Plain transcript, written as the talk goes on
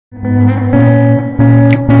Hey,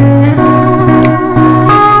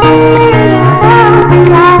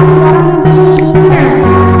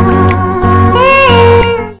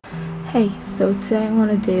 so today I'm going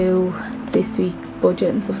to do this week budget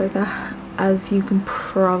and stuff like that. As you can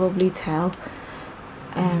probably tell,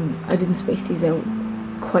 I didn't space these out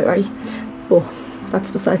quite right, but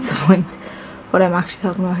that's besides the point. What I'm actually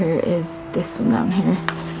talking about here is this one down here.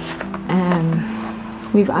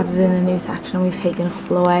 We've added in a new section and we've taken a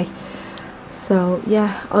couple away. So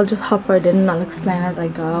yeah, I'll just hop right in and I'll explain as I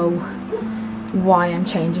go why I'm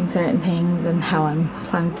changing certain things and how I'm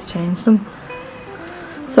planning to change them.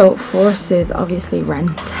 So first is obviously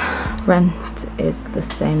rent. Rent is the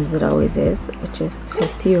same as it always is, which is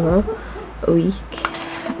 €50 a week.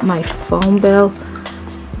 My phone bill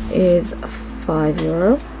is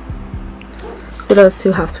 €5. So those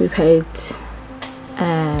two have to be paid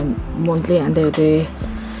monthly, and they're the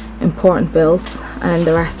important bills, and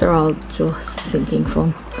the rest are all just sinking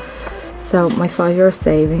funds. So my €5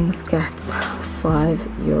 savings gets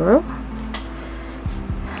 €5.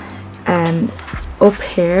 Up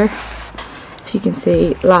here, if you can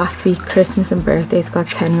see, last week Christmas and birthdays got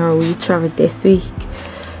 €10 each, rather this week,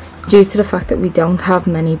 due to the fact that we don't have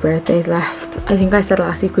many birthdays left. I think I said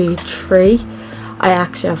last week we had 3. I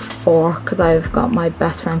actually have 4 because I've got my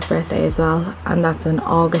best friend's birthday as well, and that's in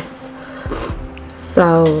August.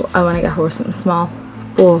 So I want to get her something small,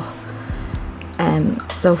 but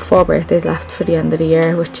so 4 birthdays left for the end of the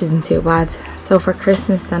year, which isn't too bad. So for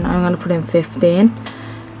Christmas then I'm going to put in 15,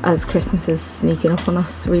 as Christmas is sneaking up on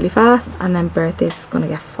us really fast, and then birthdays is going to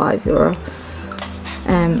get €5.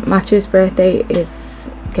 Matthew's birthday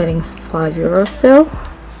is getting €5 still.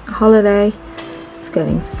 Holiday is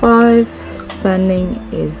getting 5. Spending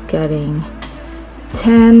is getting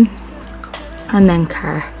 10, and then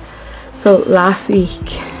car. So last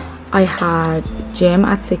week I had gym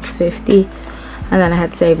at $6.50, and then I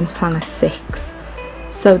had savings plan at $6.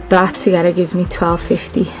 So that together gives me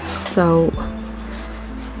 $12.50. So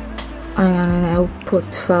I'm gonna now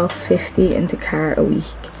put $12.50 into car a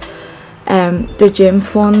week. The gym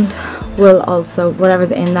fund will also,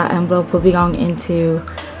 whatever's in that envelope will be going into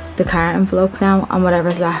the car envelope now, and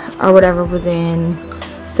whatever's left, or whatever was in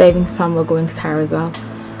savings plan, will go into car as well.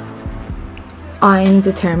 I'm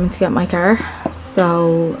determined to get my car,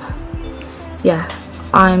 so yeah,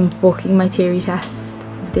 I'm booking my theory test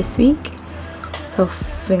this week, so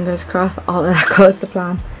fingers crossed all of that goes to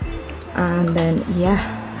plan. And then yeah,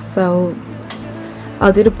 so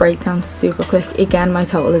I'll do the breakdown super quick. Again, my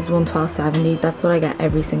total is $112.70. That's what I get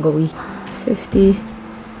every single week. 50,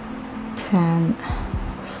 10,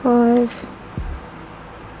 5,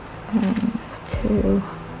 2,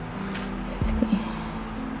 50, 20.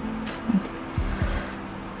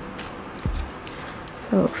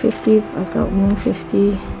 So 50s, I've got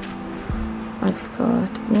 150. I've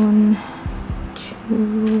got 1,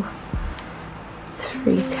 2,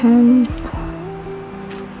 3 10s.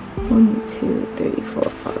 1, 2, 3, 4,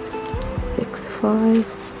 5, 6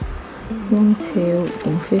 5s. 1, 2,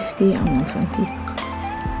 150 and 120.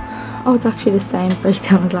 Oh, it's actually the same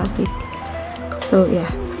breakdown as last week. So yeah,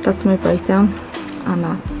 that's my breakdown, and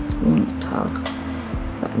that's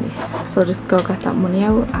 $112.70. So just go get that money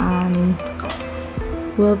out and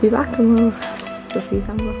we'll be back and we'll stuff these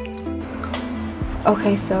envelopes.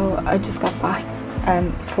 Okay, so I just got back.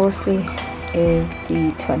 Firstly is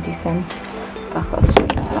the 20 cent that goes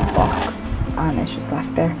straight into that box, and it's just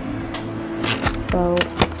left there. So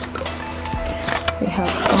we have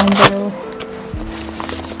phone bill.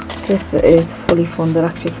 This is fully funded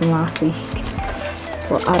actually from last week.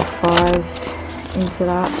 We'll add 5 into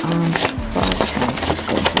that, and 5, 10,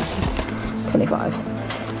 15, 25.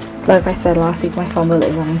 Like I said last week, my phone bill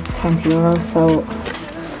is only €20, so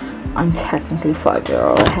I'm technically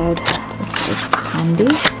 €5 ahead, which is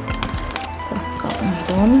handy. So that's that one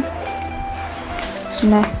done.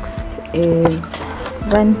 Next is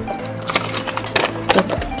rent.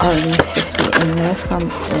 There's already 50 in there from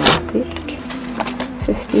last week.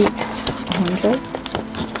 50, 100.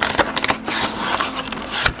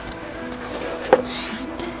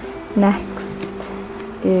 Next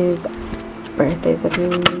is birthdays. I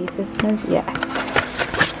believe this month, yeah.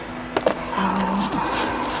 So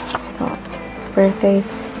we got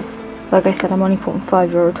birthdays. Like I said, I'm only putting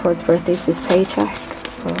 €5 towards birthdays this paycheck.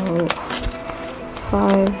 So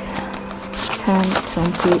 5, 10,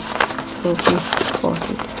 20, 30,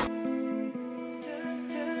 40.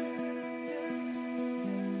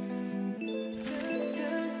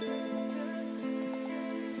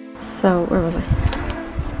 So where was I?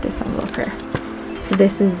 This envelope here. So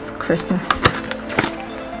this is Christmas.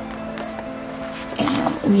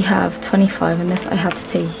 And we have 25 in this. I had to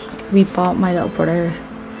take, we bought my little brother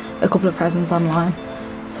a couple of presents online,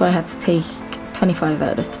 so I had to take 25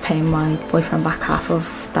 out of this to pay my boyfriend back half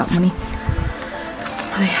of that money.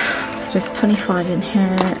 So yeah, so there's 25 in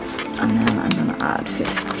here, and then I'm gonna add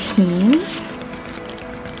 15.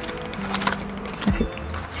 I picked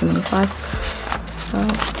too many fives. So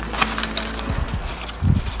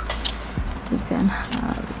we then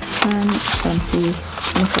have 10, 20,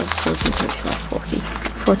 25, 30, 35, 40.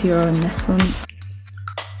 40 euro in this one.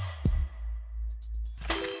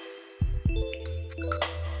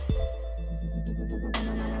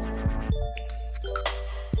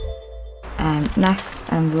 Next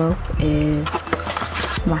envelope is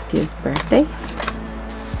Matthew's birthday.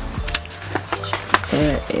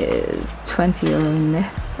 There is 20 euro in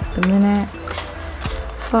this at the minute.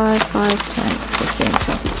 5, 5, 10, 15,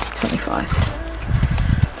 20, 25.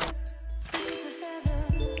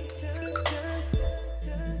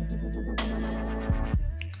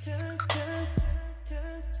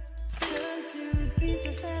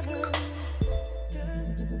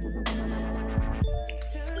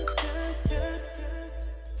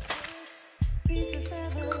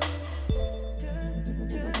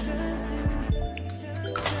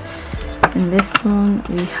 In this one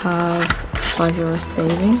we have 5 euro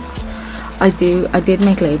savings. I did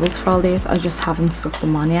make labels for all these, I just haven't stuck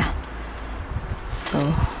them on yet, so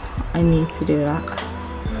I need to do that.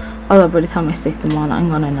 Although by the time I stick them on I'm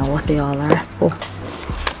gonna know what they all are. But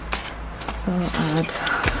so add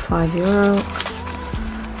 5 euro,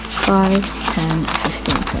 5, 10,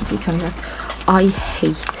 15, 20, 25. I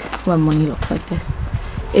hate when money looks like this.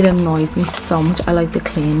 It annoys me so much. I like the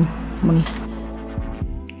clean money.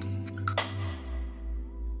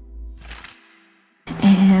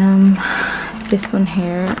 This one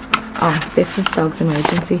here, oh, this is dog's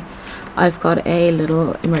emergency. I've got a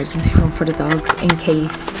little emergency fund for the dogs in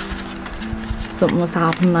case something was to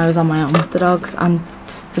happen and I was on my own with the dogs and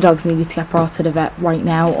the dogs needed to get brought to the vet right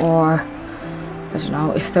now, or I don't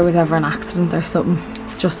know, if there was ever an accident or something,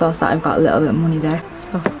 just so that I've got a little bit of money there.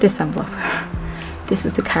 So this envelope, this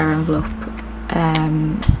is the car envelope.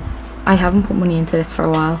 I haven't put money into this for a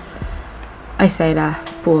while, I say that,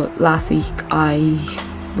 but last week I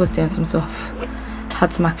was doing some stuff,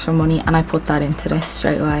 had some extra money, and I put that into this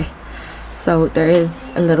straight away. So there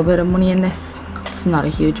is a little bit of money in this. It's not a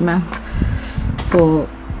huge amount, but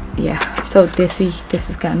yeah. So this week this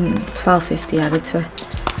is getting 12.50 added to it,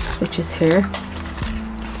 which is here,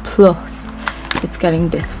 plus it's getting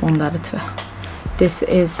this fund added to it. This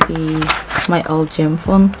is my old gym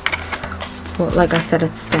fund, but like I said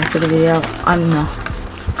at the start of the video, I'm not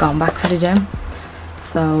going back to the gym.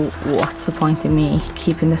 So what's the point in me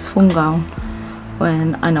keeping this fund going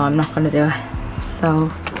when I know I'm not going to do it? So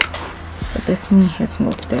this money here can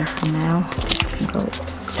go up there for now. This can go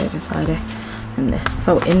there beside it, and this.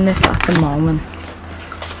 So in this at the moment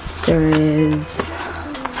there is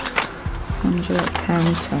 100, 10,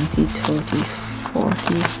 20, 30,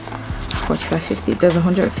 40, 45, 50. There's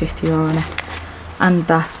 150 euro in it, and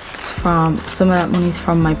that's from, some of that money's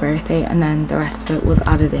from my birthday, and then the rest of it was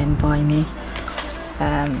added in by me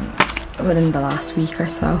within the last week or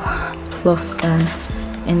so. Plus then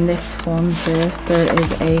in this fund here there is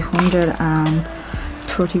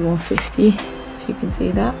 131.50, if you can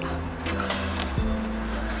see that.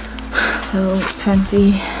 So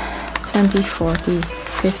 20, 40,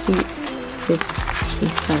 50, 60,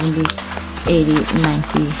 70, 80,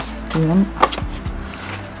 91,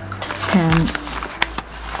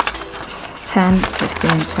 10,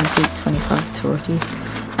 15, 20, 25, 30,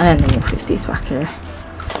 and then the 150s back here.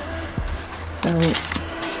 So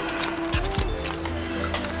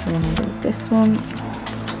we're going to do this one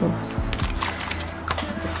plus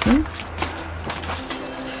this one.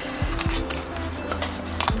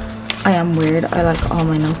 I am weird, I like all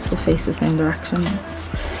my notes to face the same direction.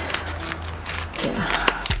 Yeah,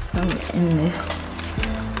 so in this,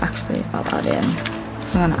 actually I'll add in,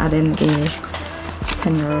 so I'm going to add in the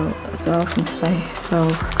 10 euro as well from today.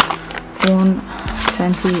 So 1,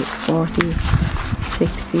 20, 40,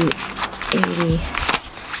 60, 80,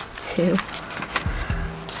 2,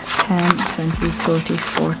 10, 20, 30,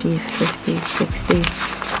 40, 50, 60,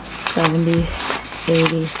 70,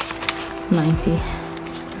 80, 90.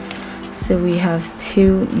 So we have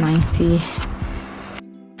 290.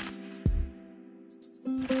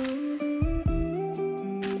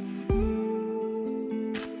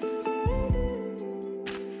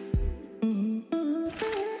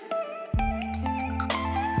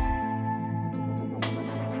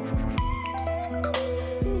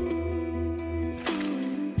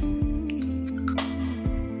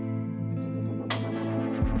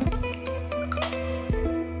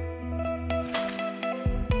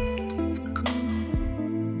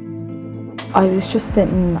 I was just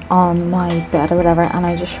sitting on my bed or whatever, and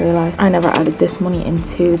I just realised I never added this money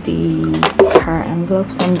into the car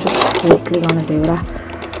envelope, so I'm just quickly gonna do that.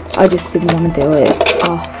 I just didn't want to do it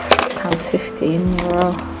off kind of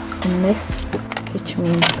 €15 in this, which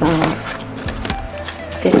means that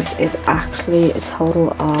this is actually a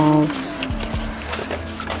total of,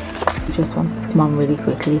 I just wanted to come on really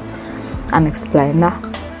quickly and explain that.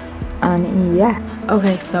 And yeah,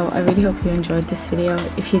 okay, so I really hope you enjoyed this video.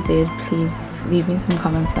 If you did, please leave me some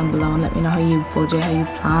comments down below and let me know how you budget, how you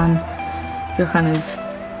plan your kind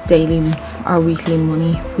of daily or weekly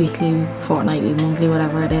money, weekly, fortnightly, monthly,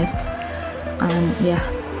 whatever it is. And yeah,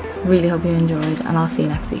 really hope you enjoyed, and I'll see you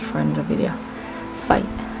next week for another video. Bye.